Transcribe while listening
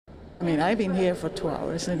I mean, I've been here for 2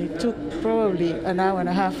 hours, and it took probably an hour and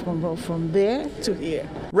a half from there to here.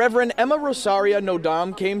 Reverend Emma Rosaria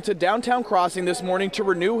Nodam came to downtown Crossing this morning to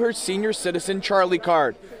renew her senior citizen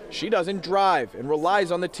CharlieCard. She doesn't drive and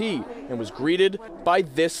relies on the T, and was greeted by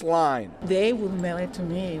this line. They will mail it to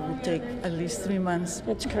me. It would take at least 3 months.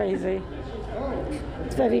 It's crazy.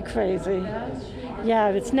 It's very crazy. Yeah,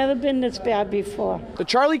 it's never been this bad before. The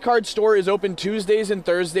CharlieCard Store is open Tuesdays and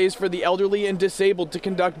Thursdays for the elderly and disabled to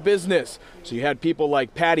conduct business. So you had people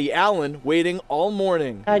like Patty Allen waiting all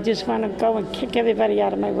morning. I just want to go and kick everybody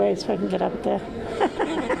out of my way so I can get up there.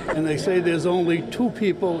 And they say there's only 2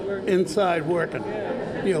 people inside working.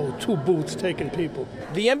 You know, 2 booths taking people.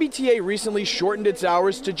 The MBTA recently shortened its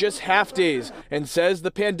hours to just half days and says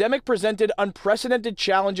the pandemic presented unprecedented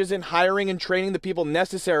challenges in hiring and training the people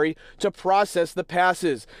necessary to process the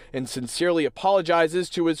passes, and sincerely apologizes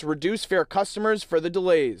to its reduced fare customers for the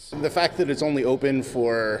delays. The fact that it's only open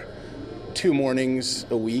for 2 mornings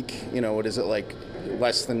a week, you know, what is it, like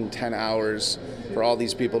less than 10 hours for all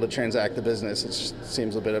these people to transact the business, it just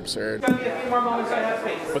seems a bit absurd.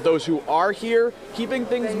 But those who are here, keeping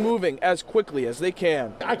things moving as quickly as they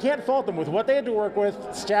can. I can't fault them with what they had to work with,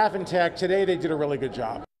 staff and tech. Today they did a really good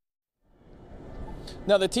job.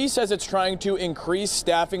 Now, the T says it's trying to increase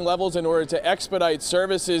staffing levels in order to expedite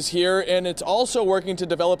services here, and it's also working to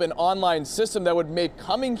develop an online system that would make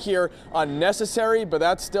coming here unnecessary, but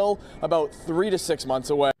that's still about 3 to 6 months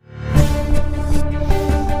away.